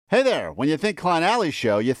Hey there, when you think Klein Alley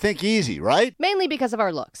Show, you think easy, right? Mainly because of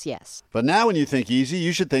our looks, yes. But now when you think easy,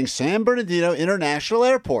 you should think San Bernardino International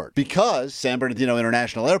Airport. Because San Bernardino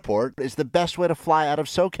International Airport is the best way to fly out of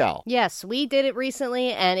SoCal. Yes, we did it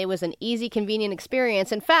recently, and it was an easy, convenient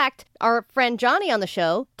experience. In fact, our friend Johnny on the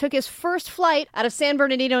show took his first flight out of San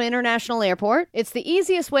Bernardino International Airport. It's the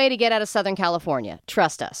easiest way to get out of Southern California.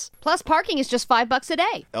 Trust us. Plus, parking is just $5 a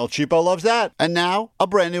day. El Cheapo loves that. And now, a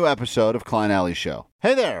brand new episode of Klein Alley Show.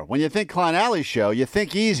 Hey there, when you think Klein Alley Show, you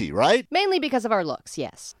think easy, right? Mainly because of our looks,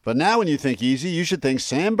 yes. But now when you think easy, you should think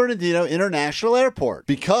San Bernardino International Airport.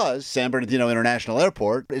 Because San Bernardino International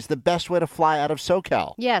Airport is the best way to fly out of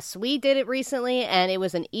SoCal. Yes, we did it recently, and it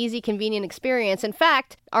was an easy, convenient experience. In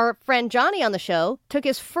fact, our friend Johnny on the show took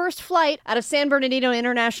his first flight out of San Bernardino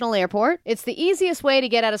International Airport. It's the easiest way to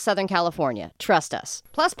get out of Southern California. Trust us.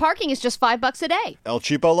 Plus, parking is just $5 a day. El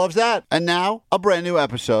Cheapo loves that. And now, a brand new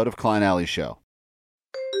episode of Klein Alley Show.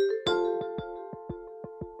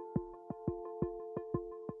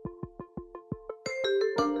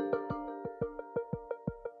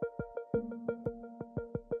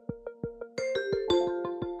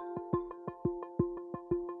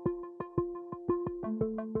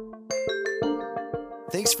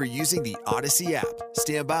 Thanks for using the Odyssey app.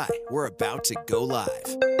 Stand by. We're about to go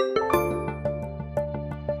live.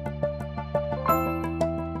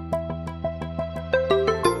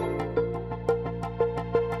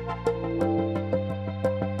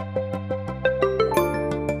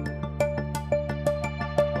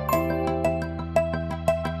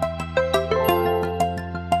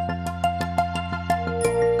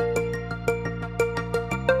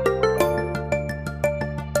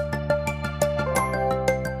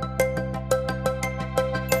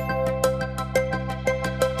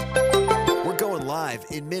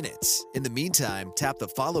 In minutes. In the meantime, tap the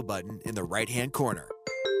follow button in the right-hand corner.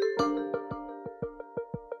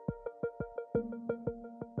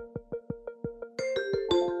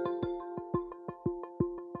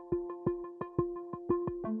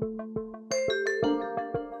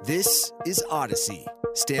 This is Odyssey.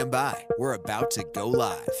 Stand by. We're about to go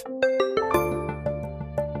live.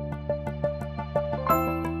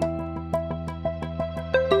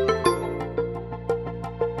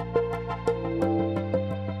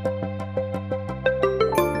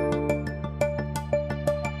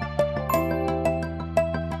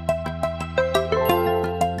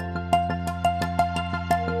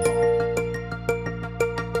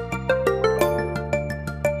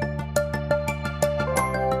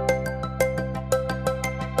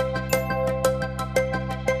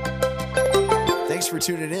 Thanks for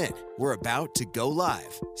tuning in. We're about to go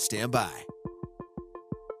live. Stand by.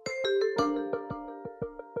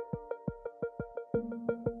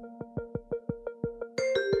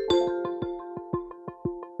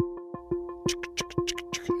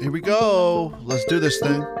 Here we go. Let's do this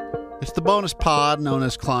thing. It's the bonus pod known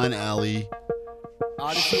as Klein Alley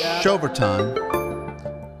Shovertime.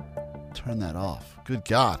 Turn that off. Good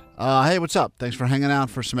God. Hey, what's up? Thanks for hanging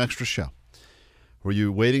out for some extra show. Were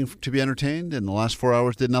you waiting to be entertained and the last 4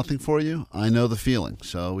 hours did nothing for you? I know the feeling.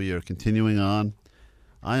 So we are continuing on.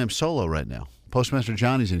 I am solo right now. Postmaster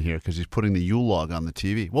Johnny's in here because he's putting the Yule log on the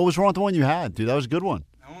TV. What was wrong with the one you had, dude? That was a good one.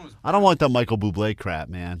 I don't want that Michael Bublé crap,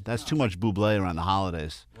 man. That's too much Bublé around the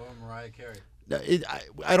holidays. Well, Mariah Carey.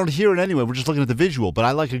 I don't hear it anyway. We're just looking at the visual. But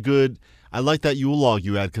I like that Yule log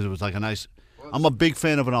you had because it was like a nice. I'm a big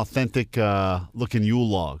fan of an authentic looking Yule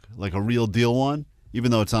log, like a real deal one. Even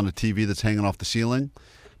though it's on a TV that's hanging off the ceiling,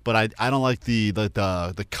 but I don't like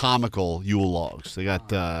the comical Yule logs. They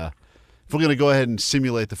got if we're gonna go ahead and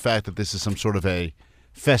simulate the fact that this is some sort of a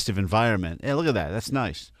festive environment. Hey, look at that. That's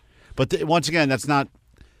nice. But once again, that's not.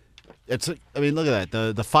 Look at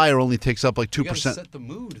that. The fire only takes up like 2%. You gotta set the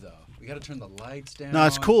mood though. We gotta turn the lights down. No,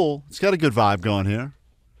 it's cool. It's got a good vibe going here.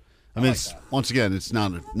 I mean, like once again, it's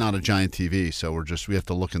not a giant TV, so we have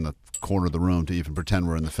to look in the corner of the room to even pretend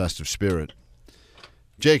we're in the festive spirit.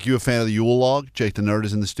 Jake, you a fan of the Yule log? Jake the nerd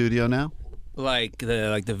is in the studio now. Like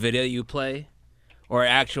the video you play, or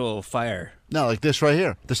actual fire? No, like this right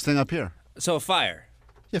here. This thing up here. So fire.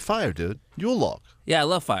 Yeah, fire, dude. Yule log. Yeah, I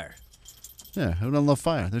love fire. Yeah, who doesn't love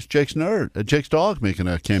fire? There's Jake's nerd. Jake's dog making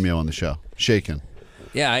a cameo on the show. Shaking.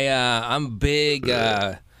 Yeah, I'm a big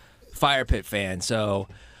fire pit fan. So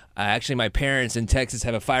actually, my parents in Texas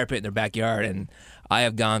have a fire pit in their backyard, and I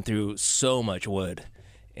have gone through so much wood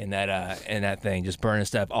in that thing, just burning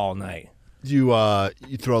stuff all night. You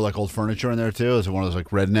throw like old furniture in there too? Is it one of those like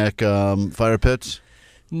redneck fire pits?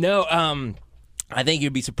 No, I think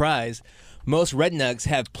you'd be surprised. most rednecks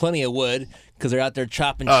have plenty of wood because they're out there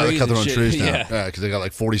chopping Oh, trees they cut their and own shit. trees now. Yeah. Because they got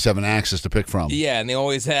like 47 axes to pick from. Yeah, and they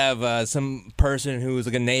always have some person who's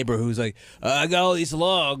like a neighbor who's like, I got all these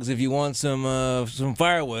logs if you want some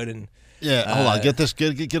firewood. And Yeah, hold on. Get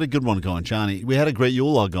a good one going, Johnny. We had a great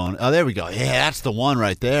Yule log going. Oh, there we go. Yeah, that's the one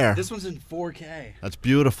right there. This one's in 4K. That's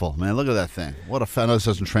beautiful, man. Look at that thing. What a I know this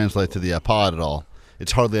doesn't translate to the pod at all.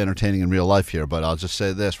 It's hardly entertaining in real life here, but I'll just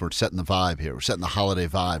say this. We're setting the vibe here. We're setting the holiday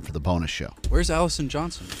vibe for the bonus show. Where's Allison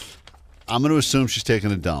Johnson? I'm going to assume she's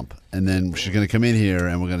taking a dump, and then she's going to come in here,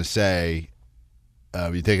 and we're going to say,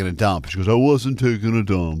 you taking a dump? She goes, I wasn't taking a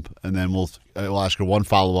dump. And then we'll ask her one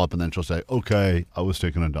follow-up, and then she'll say, okay, I was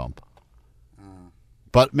taking a dump.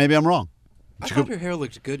 But maybe I'm wrong. I thought your hair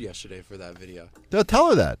looked good yesterday for that video. They'll tell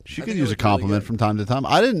her that. She could use a compliment from time to time.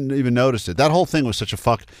 I didn't even notice it. That whole thing was such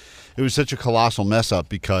a it was such a colossal mess up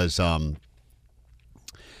because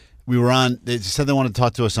we were on. They said they wanted to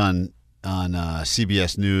talk to us on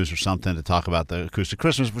CBS News or something to talk about the Acoustic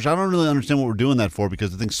Christmas, which I don't really understand what we're doing that for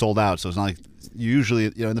because the thing's sold out. So it's not like usually,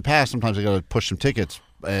 in the past, sometimes they got to push some tickets.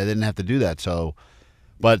 They didn't have to do that. So,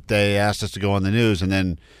 but they asked us to go on the news, and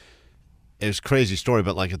then it was a crazy story.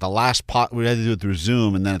 But like at the last pot, we had to do it through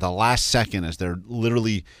Zoom, and then at the last second, as they're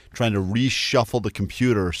literally trying to reshuffle the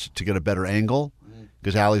computers to get a better angle.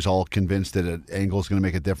 Because Allie's all convinced that an angle is going to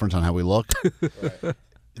make a difference on how we look. Right.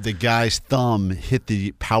 The guy's thumb hit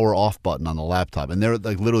the power off button on the laptop, and they're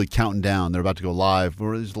like literally counting down. They're about to go live.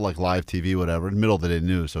 It's like live TV, whatever, in the middle of the day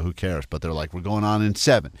news, so who cares? But they're like, we're going on in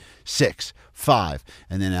 7, 6, 5.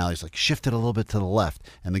 And then Allie's like, shift it a little bit to the left.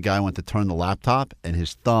 And the guy went to turn the laptop, and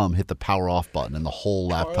his thumb hit the power off button, and the whole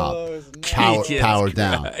laptop powered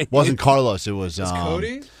down. It wasn't Carlos. It was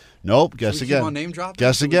Cody? Nope. Guess Should we again. keep on name dropping?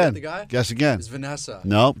 Guess again. The guy? Guess again. It's Vanessa.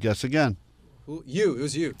 Nope. Guess again. Who? You. It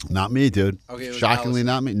was you. Not me, dude. Okay, it was shockingly Allison.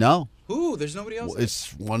 Not me. No. Who? There's nobody else.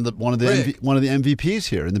 It's one of the Rick. one of the MVPs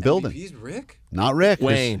here in the building. MVP's Rick? Not Rick.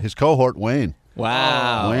 Wayne. His cohort, Wayne.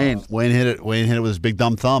 Wow. Wayne hit it. Wayne hit it with his big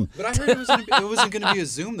dumb thumb. But I heard it wasn't going to be a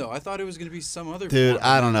Zoom though. I thought it was going to be some other. Dude, form.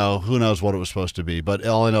 I don't know. Who knows what it was supposed to be? But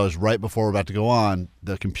all I know is right before we're about to go on,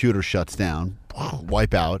 the computer shuts down,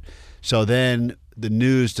 wipe out. So then the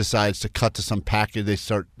news decides to cut to some package.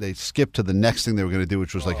 They skip to the next thing they were going to do,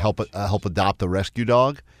 which was like help adopt a rescue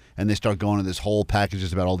dog. And they start going to this whole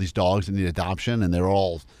packages about all these dogs that need adoption, and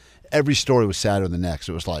every story was sadder than the next.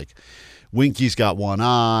 It was like Winky's got one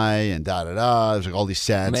eye, and da-da-da. There's like all these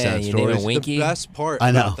sad you stories. name it Winky? The best part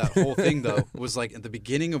I know. about that whole thing, though, was like at the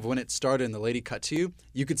beginning of when it started and the lady cut to you,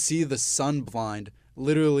 you could see the sun blind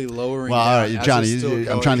literally lowering Well, down. all right, as Johnny, it's still I'm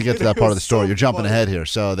going. trying to get to that It part of the was story. so You're jumping funny. ahead here.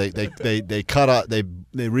 So they cut out, they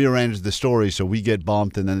rearranged the story so we get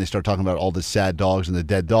bumped, and then they start talking about all the sad dogs and the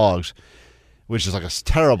dead dogs, which is like a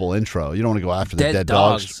terrible intro. You don't want to go after the dead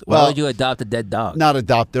dogs. Why would you adopt a dead dog? Not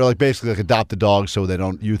adopt. They're like basically like adopt the dogs so they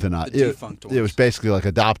don't euthanize. The defunct It was ones. basically like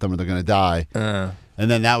adopt them or they're going to die. And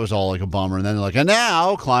then that was all like a bummer. And then they're like, and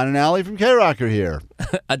now Klein and Alley from K-Rock are here.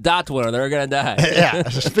 Adopt one or they're going to die. Yeah.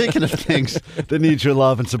 So speaking of things that need your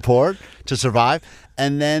love and support to survive,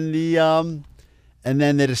 and then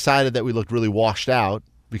they decided that we looked really washed out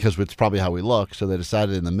because it's probably how we look. So they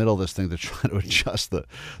decided in the middle of this thing to try to adjust the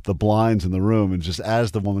blinds in the room. And just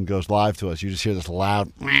as the woman goes live to us, you just hear this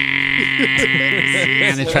loud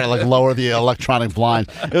and they try to like lower the electronic blind.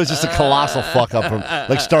 It was just a colossal fuck up from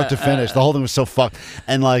like start to finish. The whole thing was so fucked.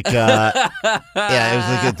 And like, yeah, it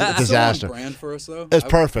was like a disaster. So on brand for us, though. It's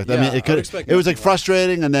perfect. I mean, would expect it was like nothing less.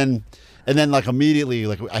 frustrating, and then like immediately,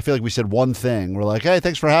 like I feel like we said one thing. We're like, hey,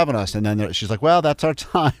 thanks for having us, and then she's like, well, that's our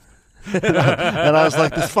time. And I was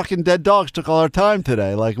like, this fucking dead dogs took all our time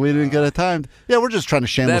today. Like we didn't get a time. Yeah, we're just trying to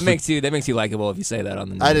shamelessly. That makes you likable if you say that on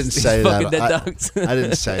the news. I didn't say that. Fucking dead dogs. I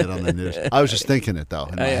didn't say it on the news. I was just thinking it though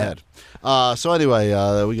in my head. So anyway,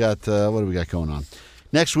 we got what do we got going on?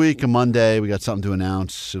 Next week, on Monday, we got something to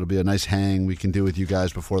announce. It'll be a nice hang we can do with you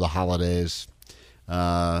guys before the holidays.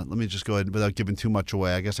 Let me just go ahead without giving too much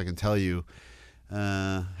away. I guess I can tell you,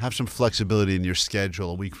 have some flexibility in your schedule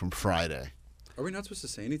a week from Friday. Are we not supposed to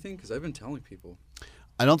say anything? Because I've been telling people.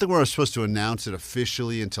 I don't think we're supposed to announce it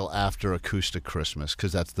officially until after Acoustic Christmas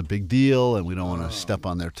because that's the big deal, and we don't want to step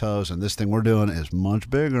on their toes. And this thing we're doing is much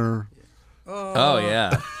bigger. Oh,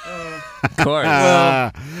 yeah. Of course.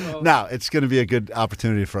 No, it's going to be a good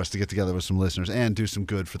opportunity for us to get together with some listeners and do some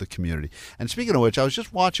good for the community. And speaking of which, I was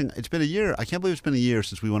just watching. It's been a year. I can't believe it's been a year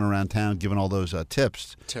since we went around town giving all those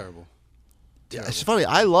tips. Terrible. It's funny.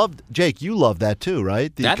 I loved Jake. You loved that too,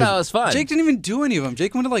 right? I thought it was fun. Jake didn't even do any of them.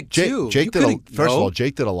 Jake went to like two. Jake did. First of all,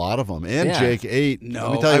 Jake did a lot of them, and Jake ate. No,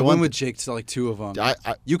 let me tell you I one went with Jake to like two of them.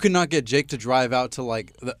 You could not get Jake to drive out to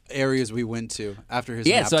like the areas we went to after his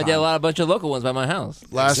nap so I did time. a bunch of local ones by my house.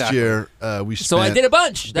 Last year, we spent. So I did a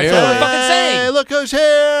bunch. That's what I'm fucking saying. Hey, look who's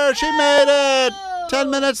here! She made it. 10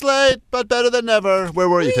 minutes late, but better than never. Where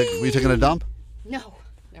were you? Were you taking a dump? No,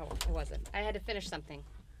 I wasn't. I had to finish something.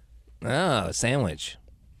 Oh, a sandwich.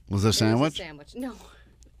 Was it a sandwich? Sandwich.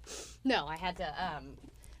 No, I had to.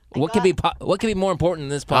 What could be more important than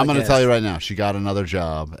this podcast? I'm going to tell you right now. She got another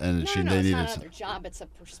job, and It's they not needed. another job. It's a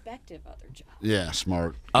prospective other job. Yeah,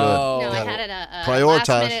 smart. Good. Oh. No, I had a Prioritize.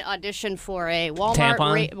 last-minute audition for a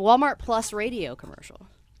Walmart Plus radio commercial.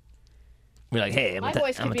 We're like, hey, My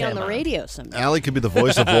voice could be on the radio someday. Allie could be the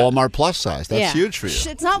voice of Walmart Plus size. That's huge for you.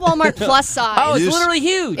 It's not Walmart Plus size. Oh, it's literally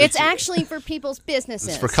huge. It's actually for people's businesses.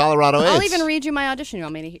 It's for Colorado I'll AIDS. even read you my audition. You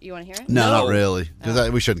want to hear it? No, not really.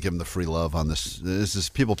 Because we shouldn't give them the free love on this. This is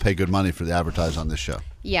people pay good money for the advertise on this show.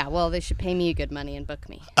 Yeah, well, they should pay me good money and book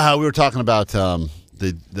me. We were talking about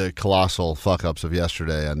the colossal fuck ups of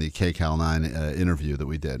yesterday on the KCAL9 interview that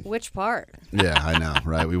we did. Which part? Yeah, I know,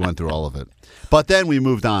 right? We went through all of it, but then we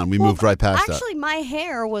moved on. We moved right past that. Actually, my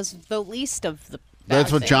hair was the least of the.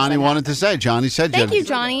 That's what Johnny wanted to say. Johnny said, Thank you,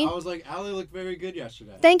 Johnny. I was like, Allie looked very good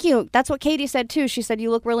yesterday. Thank you. That's what Katie said too. She said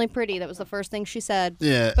you look really pretty. That was the first thing she said.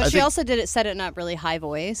 Yeah, but she also said it in a really high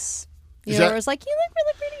voice. You know, it was like, you look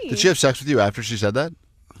really pretty. Did she have sex with you after she said that?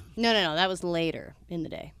 No. That was later in the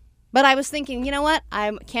day. But I was thinking, you know what?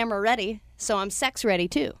 I'm camera ready, so I'm sex ready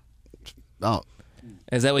too. Oh.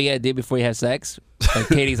 Is that what you got to do before you have sex? Like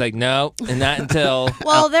Katie's like, no, and not until.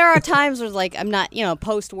 Well, there are times where like I'm not,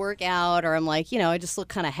 post workout, or I'm like, I just look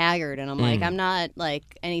kind of haggard, and I'm like, I'm not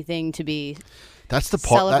like anything to be. That's the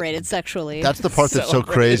part celebrated sexually. That's the part that's so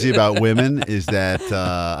crazy about women is that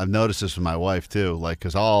I've noticed this with my wife too. Like,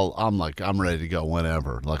 because I'm ready to go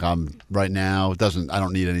whenever. Like I'm right now. I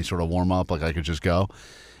don't need any sort of warm up. Like I could just go.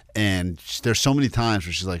 And there's so many times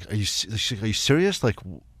where she's like, "Are you serious? Like,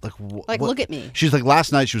 what? Look at me." She's like,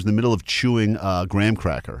 last night she was in the middle of chewing a graham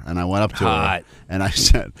cracker, and I went up to her and I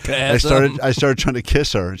said, I started trying to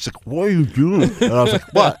kiss her. She's like, "What are you doing?" And I was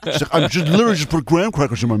like, "What?" She's like, "I'm just literally just put graham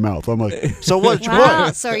crackers in my mouth." I'm like, "So what?" Wow.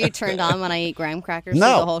 What? So are you turned on when I eat graham crackers No.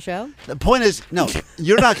 through the whole show? The point is, no,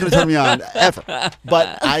 you're not going to turn me on ever.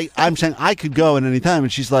 But I'm saying I could go at any time,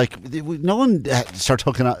 and she's like, no one starts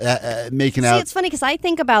hooking up, making out. See, it's funny because I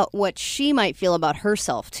think about what she might feel about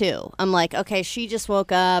herself too. I'm like, okay, she just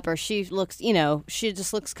woke up, or she looks, she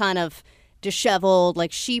just looks kind of disheveled.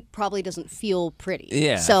 Like she probably doesn't feel pretty.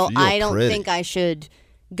 Yeah. So I don't pretty. think I should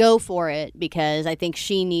go for it, because I think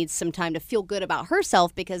she needs some time to feel good about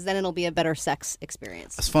herself, because then it'll be a better sex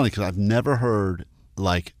experience. It's funny because I've never heard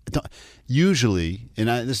usually, and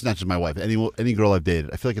this is not just my wife. Any girl I've dated,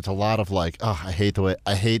 I feel like it's a lot of like, oh, I hate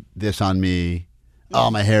this on me. Oh,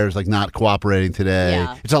 my hair is like not cooperating today.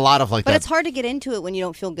 Yeah. It's a lot of like But that. it's hard to get into it when you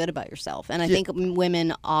don't feel good about yourself, and I think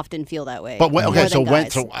women often feel that way. But more than guys.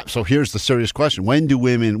 so here's the serious question: when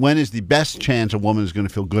is the best chance a woman is going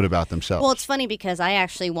to feel good about themselves? Well, it's funny because I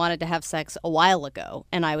actually wanted to have sex a while ago,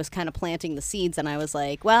 and I was kind of planting the seeds, and I was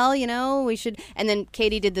like, well, we should. And then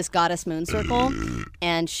Katie did this goddess moon circle,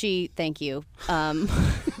 and thank you. I'm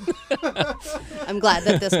glad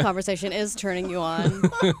that this conversation is turning you on.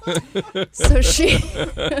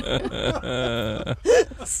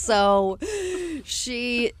 So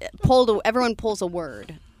she everyone pulls a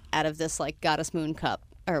word out of this like goddess moon cup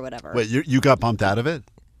or whatever. Wait, you got bumped out of it?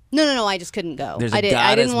 No, I just couldn't go. There's a I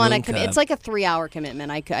goddess didn't want to moon commit. cup. It's like a 3-hour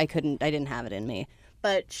commitment. I didn't have it in me.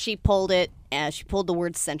 But she pulled it, and she pulled the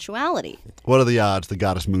word sensuality. What are the odds the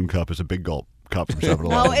goddess moon cup is a big gulp cup from 7-Eleven?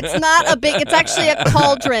 No, it's not a big. It's actually a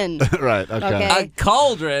cauldron. Right. Okay. Okay. A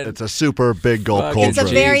cauldron. It's a super big gulp Fuck, cauldron. It's a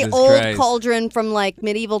very Jesus old Christ. cauldron from like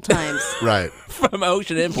medieval times. Right. From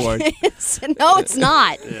Ocean Import. No, it's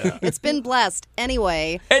not. It's been blessed.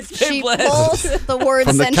 Anyway, It's been she blessed. pulls the word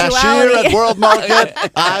From the sensuality. cashier at World Market,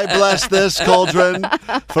 I bless this cauldron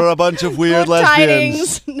for a bunch of weird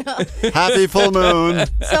lesbians. Tidings. No. Happy full moon.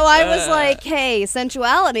 So I was like, hey,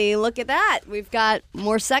 sensuality, look at that. We've got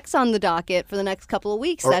more sex on the docket for the next couple of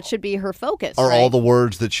weeks. That should be her focus. Are right? all the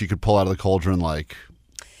words that she could pull out of the cauldron like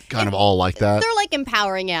kind of all like that? They're like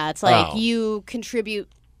empowering, yeah. It's like Oh. you contribute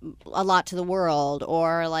a lot to the world,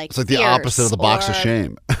 or like It's like the fierce, opposite of the box of or-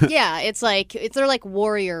 shame. Yeah, they're like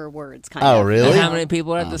warrior words kind Oh, of. really? And how many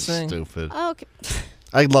people are at this thing? Stupid. Oh, okay.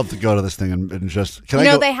 I'd love to go to this thing and just. Can I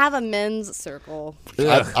No, go? they have a men's circle I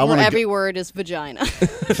where want to. every word is vagina.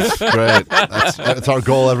 Great. That's our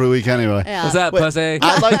goal every week anyway. Yeah. What's that, pussy?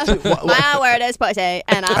 I'd like to. My word is pussy,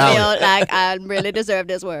 and I feel like I really deserve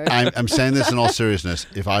this word. I'm saying this in all seriousness.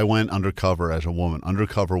 If I went undercover as a woman,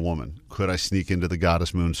 undercover woman, could I sneak into the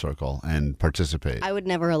Goddess Moon Circle and participate? I would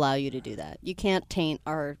never allow you to do that. You can't taint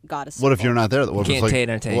our goddess. What if circle. you're not there? What if Can't it's like,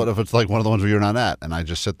 taint or taint. What if it's like one of the ones where you're not at, and I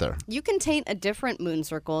just sit there? You can taint a different moon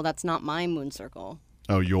circle. That's not my moon circle.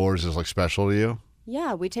 Oh, yours is like special to you?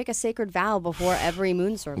 Yeah, we take a sacred vow before every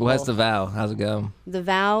moon circle. What's the vow? How's it go? The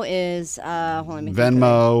vow is hold on, let me think of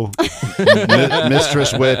Venmo,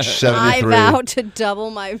 Mistress Witch it. 73. I vow to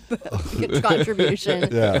double my contribution.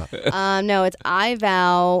 Yeah. No, it's I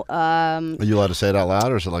vow. Are you allowed to say it out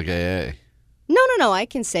loud, or is it like AA? No. I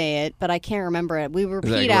can say it, but I can't remember it. We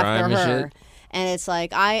repeat like after rhyme and her. shit? And it's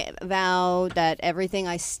like, I vow that everything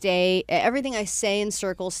I say in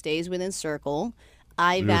circle stays within circle.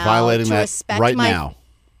 I You're vow violating to that respect right my. now.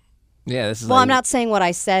 Yeah, this is. Well, like, I'm not saying what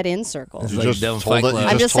I said in circle. This is You like just Devil told Fight it- Club. you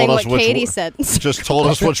I'm just saying told what us which Katie wo- said. Just told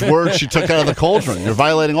us which words she took out of the cauldron. You're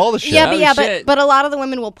violating all the shit. Yeah, Oh, shit. but a lot of the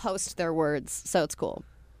women will post their words, so it's cool.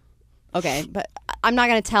 Okay, but I'm not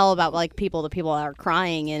going to tell about like the people that are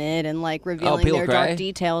crying in it and like revealing people their cry? dark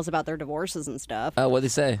details about their divorces and stuff. Oh, what'd they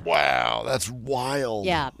say? Wow, that's wild.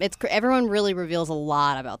 Yeah, everyone really reveals a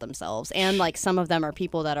lot about themselves, and like some of them are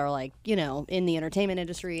people that are like in the entertainment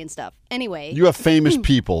industry and stuff. Anyway, You have famous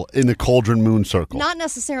people in the Cauldron Moon Circle. not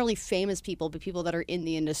necessarily famous people, but people that are in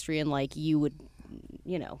the industry and like you would,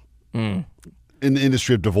 in the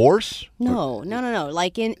industry of divorce? No.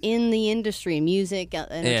 Like in the industry, music,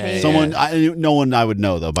 entertainment. Yeah. No one I would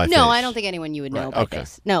know, though, by face. No, I don't think anyone you would know Right, by okay.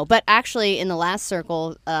 face. No, but actually, in the last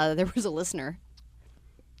circle, there was a listener.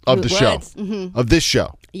 Of the show. Mm-hmm. Of this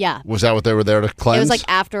show. Yeah. Was that what they were there to cleanse? It was like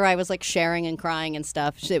after I was like sharing and crying and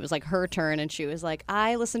stuff. It was like her turn, and she was like,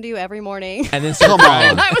 "I listen to you every morning." And then Come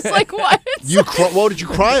on. I was like, "What?" What did you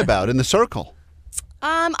cry about in the circle?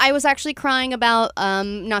 I was actually crying about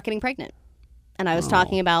not getting pregnant. And I was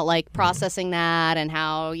talking about like processing that and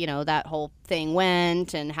how, that whole thing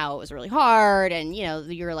went and how it was really hard. And,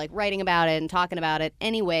 you were like writing about it and talking about it.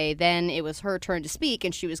 Anyway, then it was her turn to speak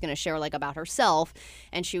and she was going to share like about herself.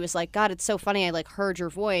 And she was like, God, it's so funny. I like heard your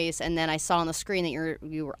voice. And then I saw on the screen that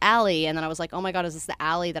you were Allie. And then I was like, oh my God, is this the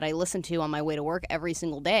Allie that I listen to on my way to work every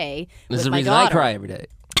single day? This is with the my reason I daughter? cry every day.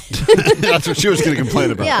 That's what she was going to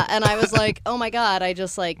complain about. Yeah, and I was like, oh my God, I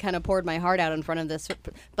just like kind of poured my heart out in front of this.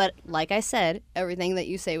 But like I said, everything that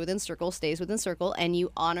you say within circle stays within circle, and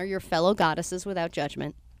you honor your fellow goddesses without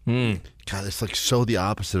judgment. God, it's like so the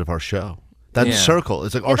opposite of our show. That Yeah. circle.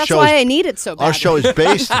 It's like our That's show why is I need it so bad. Our show is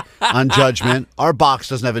based on judgment. Our box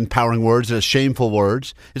doesn't have empowering words. It has shameful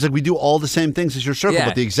words. It's like we do all the same things as your circle, Yeah.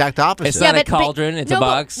 but the exact opposite. It's not a cauldron, it's a but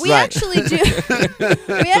box. We Right. actually do.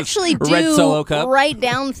 We actually Red Solo do cup. write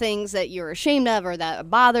down things that you're ashamed of, or that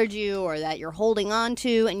bothered you, or that you're holding on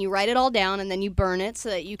to, and you write it all down, and then you burn it so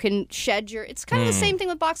that you can shed your. It's kind of the same thing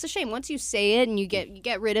with box of shame. Once you say it and you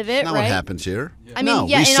get rid of it, Not right? what happens here. I mean, No,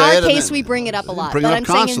 yeah. we In say our it and case, then we bring it up a lot, bring but it up I'm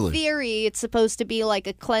saying in constantly. theory, it's supposed to be like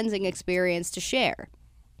a cleansing experience to share.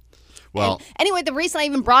 Well, Anyway, the reason I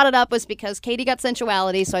even brought it up was because Katie got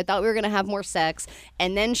sensuality, so I thought we were going to have more sex,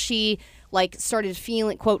 and then she like started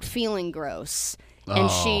feeling gross. And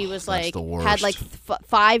she was that's like, the worst. had like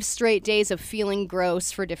 5 straight days of feeling gross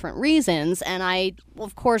for different reasons. And I,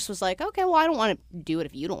 of course, was like, okay, well, I don't want to do it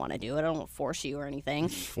if you don't want to do it. I don't want to force you or anything.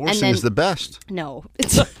 forcing and then, is the best. No. I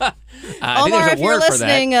think Omar, there's if a you're word for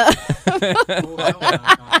that. listening.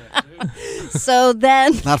 So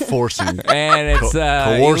then. Not forcing. And it's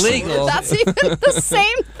coercing. illegal. That's even the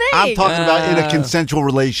same thing. I'm talking about in a consensual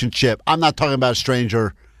relationship. I'm not talking about a stranger.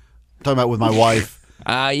 I'm talking about with my wife.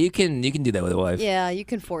 You can do that with a wife. Yeah, you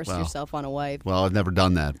can force yourself on a wife. Well, I've never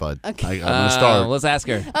done that, but Okay. I'm going to start. Let's ask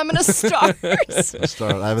her. I'm gonna start. I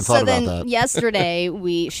haven't So thought then about that.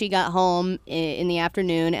 yesterday she got home in the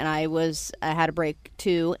afternoon, and I had a break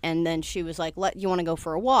too, and then she was like, you want to go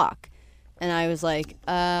for a walk?" And I was like,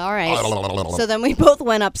 all right. So then we both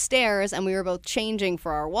went upstairs, and we were both changing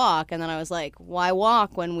for our walk, and then I was like, why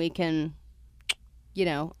walk when we can,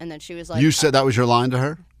 and then she was like, You said that was your line to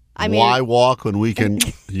her? I mean- why walk when we can,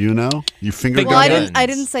 you finger well, gun I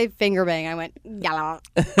didn't say finger bang. I went, yeah.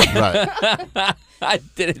 Right. I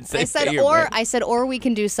didn't say. I said, finger or bang. I said, or we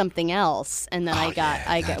can do something else. And then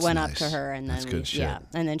that's went up nice. to her, and then That's good shit. yeah,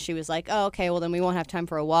 and then she was like, oh, okay, well then we won't have time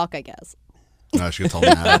for a walk, I guess. No, she could tell me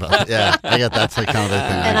that about it. Yeah, I get that's like kind of the thing.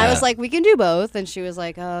 And I was like, we can do both. And she was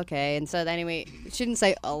like, oh, okay. And so anyway, she didn't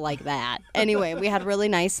say, oh, like that. Anyway, we had really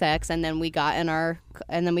nice sex, and then we got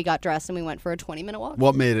dressed and we went for a 20-minute walk.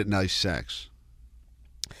 what made it nice sex?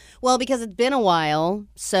 Well, because it's been a while,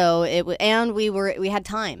 so and we had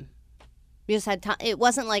time. We just had time. It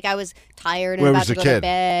wasn't like I was tired and Where about was to the go kid? to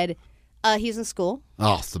bed. He's in school.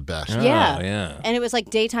 Oh, it's the best. Yeah. And it was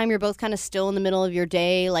like daytime. You're both kind of still in the middle of your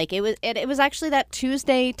day. Like it was actually that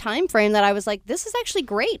Tuesday time frame that I was like, this is actually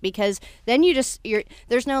great because then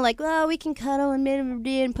there's no like, well, we can cuddle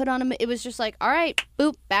and put on it was just like, all right,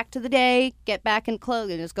 boop, back to the day, get back in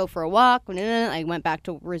clothes and just go for a walk. I went back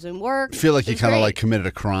to resume work. I feel like you kind of great. like committed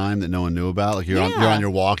a crime that no one knew about. Like you're on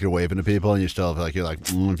your walk, you're waving to people, and you still feel like you're like,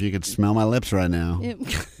 if you could smell my lips right now,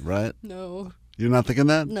 right? No. You're not thinking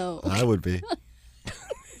that? No. I would be.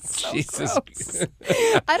 Jesus.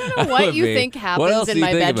 I don't know what you think What happens else in do you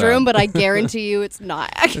my think bedroom, about? but I guarantee you it's not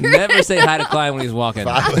accurate. Never say hi to Clyde when he's walking.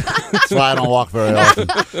 That's why I don't walk very often.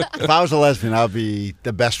 If I was a lesbian, I would be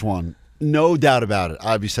the best one. No doubt about it.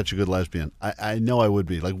 I'd be such a good lesbian. I know I would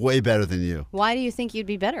be, like way better than you. Why do you think you'd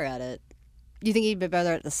be better at it? You think you'd be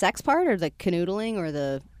better at the sex part or the canoodling or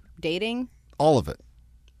the dating? All of it.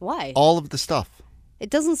 Why? All of the stuff. It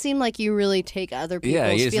doesn't seem like you really take other people's Yeah,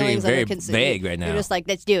 you're just being feelings very under consideration. vague right now. You're just like,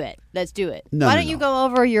 let's do it. Let's do it. No, Why no, don't you no. go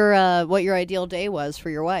over your what your ideal day was for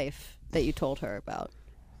your wife that you told her about?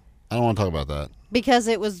 I don't want to talk about that. Because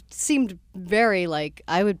seemed very like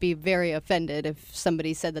I would be very offended if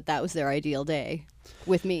somebody said that was their ideal day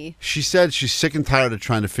with me. She said she's sick and tired of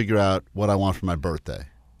trying to figure out what I want for my birthday,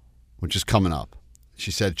 which is coming up. She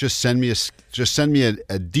said, just send me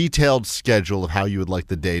a detailed schedule of how you would like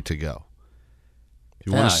the day to go. If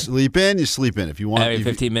you want to sleep in, you sleep in. If you want, Every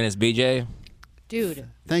 15 minutes, BJ. Dude.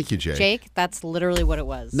 Thank you, Jake. Jake, that's literally what it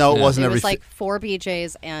was. No, it wasn't It every. was like 4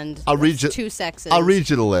 BJs and I'll read you, 2 sexes. I'll read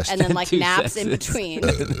you the list. And then like 2 naps in sexes. between.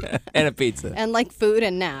 And a pizza. And like food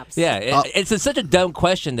and naps. Yeah, it's such a dumb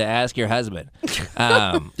question to ask your husband.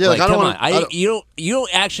 Yeah, like, I don't come wanna- on, you don't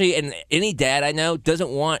actually. And any dad I know doesn't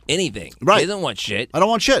want anything. Right. He doesn't want shit. I don't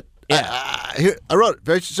want shit. Yeah. Here, I wrote it.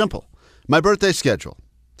 Very simple. My birthday schedule.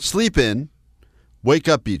 Sleep in. Wake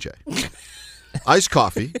up, BJ. Iced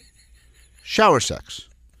coffee. Shower sex.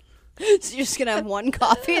 So you're just going to have one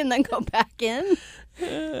coffee and then go back in? You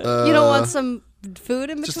don't want some food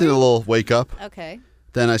in between? Just need a little wake up. Okay.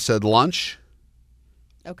 Then I said lunch.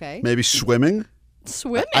 Okay. Maybe swimming.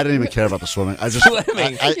 Swimming? I didn't even care about the swimming. I just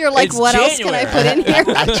Swimming. You're like, It's what else can I put in here?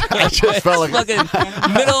 I just felt like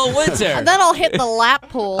Fucking middle of winter. And then I'll hit the lap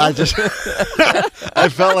pool. I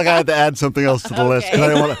felt like I had to add something else to the list because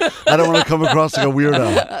I don't want to come across like a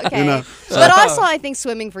weirdo. Okay. You know? But also, I think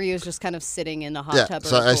swimming for you is just kind of sitting in the hot Yeah. tub or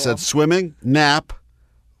So a I pool. said swimming, nap,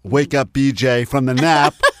 wake up, BJ from the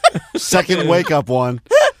nap, second wake up one,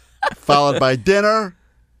 followed by dinner,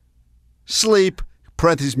 sleep.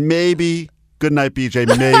 Parentheses maybe. Good night, BJ.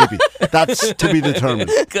 Maybe. That's to be determined.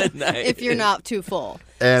 Good night. if you're not too full.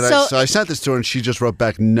 And So- I sent this to her, and she just wrote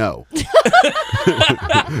back no.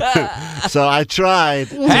 So I tried.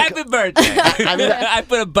 Happy birthday. I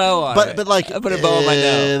put a bow on it. But like I put a bow on my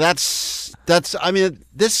nose. That's I mean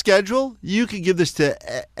this schedule you could give this to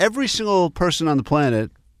every single person on the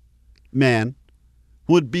planet, man,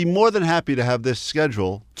 would be more than happy to have this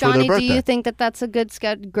schedule for Johnny, their birthday. do you think that's a good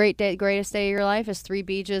greatest day of your life is 3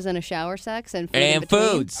 beaches and a shower sex and food in And between?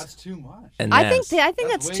 foods. That's too much. And I naps. think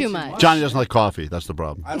that's way too too much. much. Johnny doesn't like coffee. That's the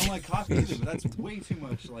problem. I don't like coffee either, but that's way too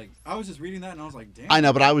much. Like I was just reading that and I was like, damn. I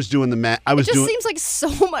know, but I was doing the math. I It was just doing. seems like so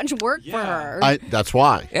much work for Yeah. her. That's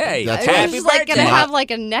why. Hey, that's She's why. happy just like gonna birthday. have like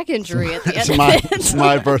a neck injury at the end It's of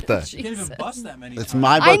my it. birthday. You can't even bust that many It's times.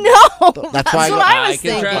 my I birthday. know. That's That's why I what go- I I was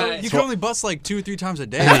can thinking. try. You can only bust like 2 or 3 times a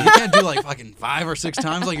day. You can't do like fucking 5 or 6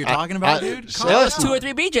 times like you're talking about, dude. Calm That was down. 2 or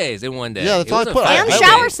 3 BJs in one day. Yeah, that's It all I was a put. fire And I- birthday.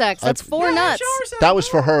 shower sex. That's 4 Yeah, nuts. shower sex. That was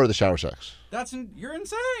for her, the shower sex. You're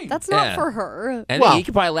insane. That's not Yeah. for her. And Well- he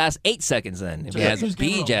could probably last 8 seconds then if he has a just give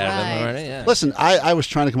him BJ a out of him Right. already. Yeah. Listen, I was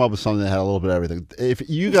trying to come up with something that had a little bit of everything. If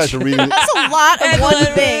you guys are reading, That's a lot of one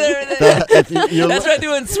thing. if you're, That's what I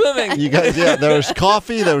do in swimming. you guys, yeah, there was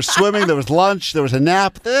coffee, there was swimming, there was lunch, there was a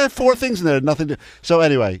nap. There were 4 things in there, nothing to. So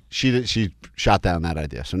anyway, she shot down that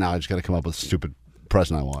idea. So now I just got to come up with a stupid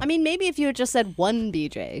present I want. I mean, maybe if you had just said 1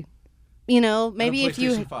 BJ, you know, maybe if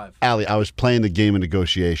you. PlayStation 5. Allie, I was playing the game of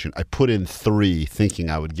negotiation. I put in 3 thinking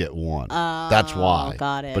I would get 1. That's why.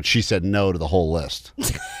 got it. But she said no to the whole list.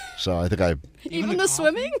 So I think Even the coffee?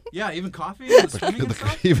 swimming? Yeah, even coffee and the swimming and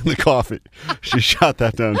stuff. even the coffee, she shot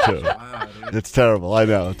that down too. Wow, dude. It's terrible. I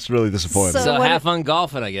know. It's really disappointing. So So what- have fun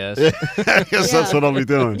golfing, I guess. I guess that's what I'll be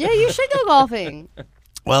doing. Yeah, you should go golfing.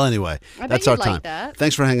 Well, anyway, I bet that's you'd our like time. that.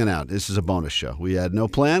 Thanks for hanging out. This is a bonus show. We had no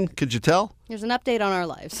plan. Could you tell? There's an update on our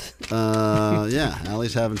lives. Yeah.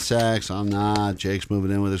 Allie's having sex. I'm not. Jake's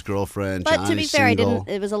moving in with his girlfriend. But to be Johnny's fair, single. I didn't.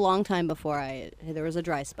 It was a long time before there was a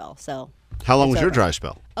dry spell. So, How long was it's your over. dry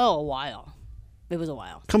spell? a while. It was a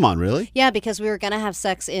while. Come on, really? Yeah, because we were gonna have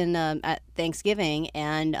sex in at Thanksgiving,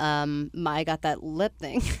 and I got that lip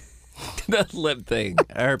thing. The lip thing,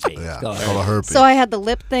 herpes. Yeah, Go it's called a herpes. So I had the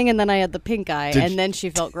lip thing, and then I had the pink eye, and then she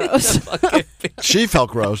felt gross. She felt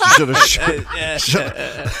gross. You should have.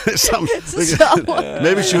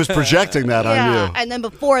 Maybe she was projecting that on you. And then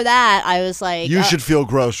before that, I was like, You should feel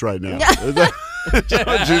gross right now.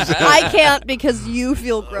 I can't because you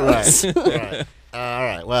feel gross. Right. All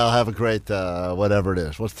right. Well, have a great whatever it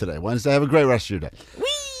is. What's today? Wednesday. Have a great rest of your day.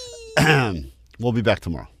 Whee! We'll be back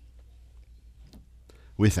tomorrow.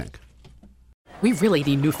 We think. We really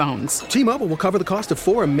need new phones. T-Mobile will cover the cost of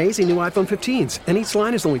 4 amazing new iPhone 15s, and each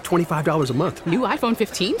line is only $25 a month. New iPhone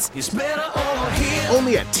 15s? It's better over here.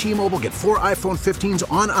 Only at T-Mobile, get 4 iPhone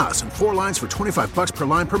 15s on us and 4 lines for $25 per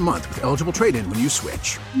line per month with eligible trade-in when you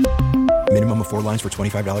switch. Minimum of 4 lines for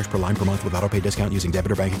 $25 per line per month with autopay discount using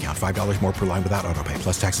debit or bank account. $5 more per line without autopay,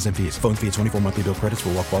 plus taxes and fees. Phone fee at 24 monthly bill credits for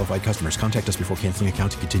well-qualified customers. Contact us before canceling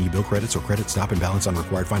account to continue bill credits or credit stop and balance on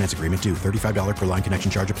required finance agreement due. $35 per line connection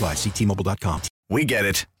charge applies. See T-Mobile.com. We get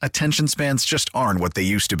it. Attention spans just aren't what they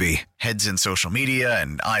used to be. Heads in social media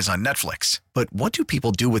and eyes on Netflix. But what do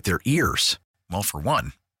people do with their ears? Well, for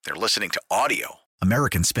one, they're listening to audio.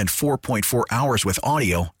 Americans spend 4.4 hours with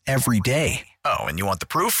audio every day. Oh, and you want the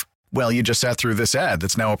proof? Well, you just sat through this ad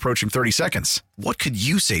that's now approaching 30 seconds. What could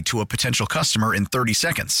you say to a potential customer in 30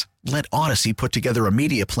 seconds? Let Odyssey put together a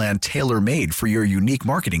media plan tailor-made for your unique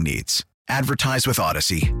marketing needs. Advertise with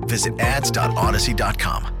Odyssey. Visit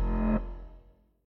ads.odyssey.com.